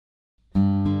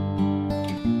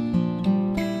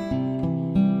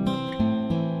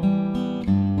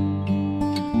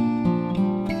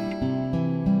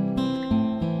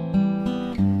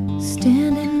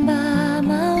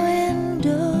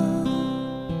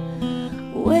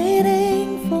waiting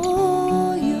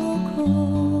for your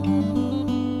call.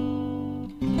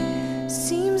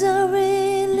 Seems I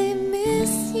really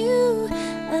miss you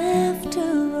after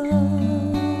all.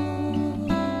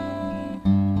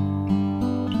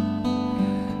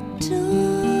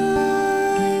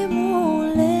 Time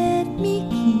won't let me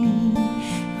keep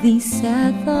these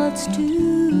sad thoughts to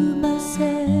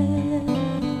myself.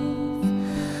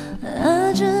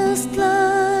 I just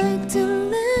like to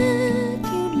let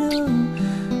you know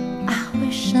I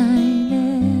wish I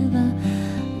never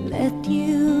let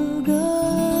you go.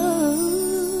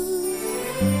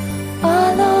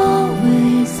 I'll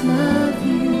always love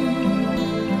you.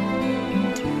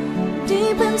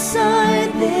 Deep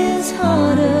inside this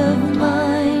heart of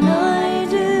mine, I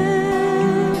do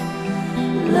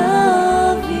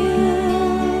love you,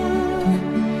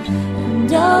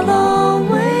 and I'll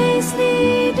always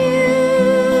need you.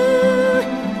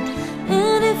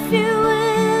 And if you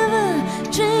ever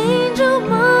change your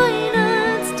mind,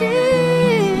 I'd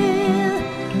still,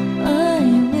 I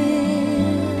will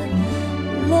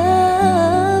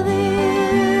love you.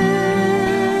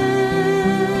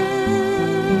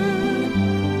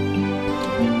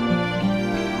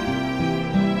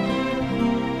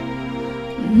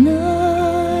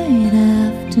 Night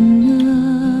after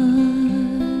night,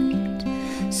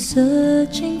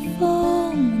 searching for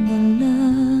the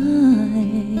light.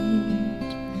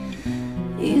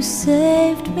 You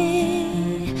saved me,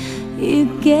 you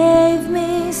gave me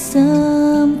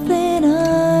something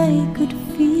I could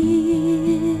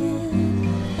feel.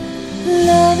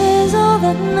 Love is all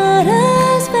that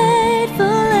matters,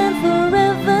 faithful and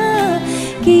forever,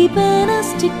 keeping us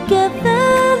together.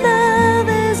 Love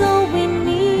is all we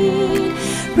need.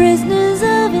 Prisoners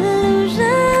of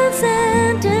illusion,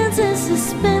 sentences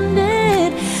suspended.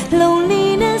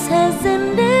 Loneliness has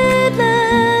ended.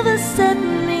 Love has set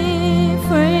me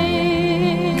free.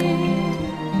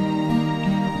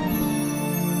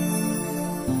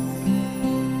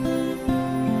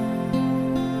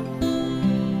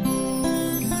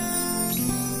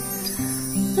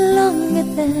 Longer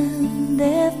than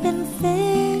there've been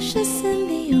fishes in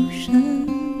the ocean,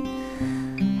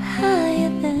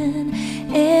 higher than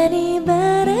any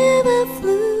bird ever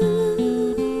flew,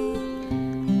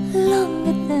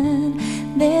 longer than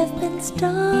there've been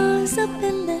stars up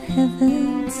in the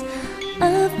heavens.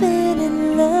 I've been in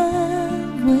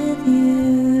love with you.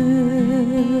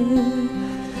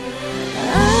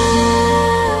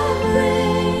 I'll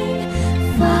bring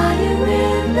fire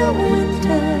in the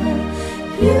winter.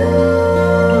 You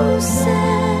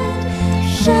said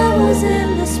showers in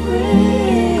the spring.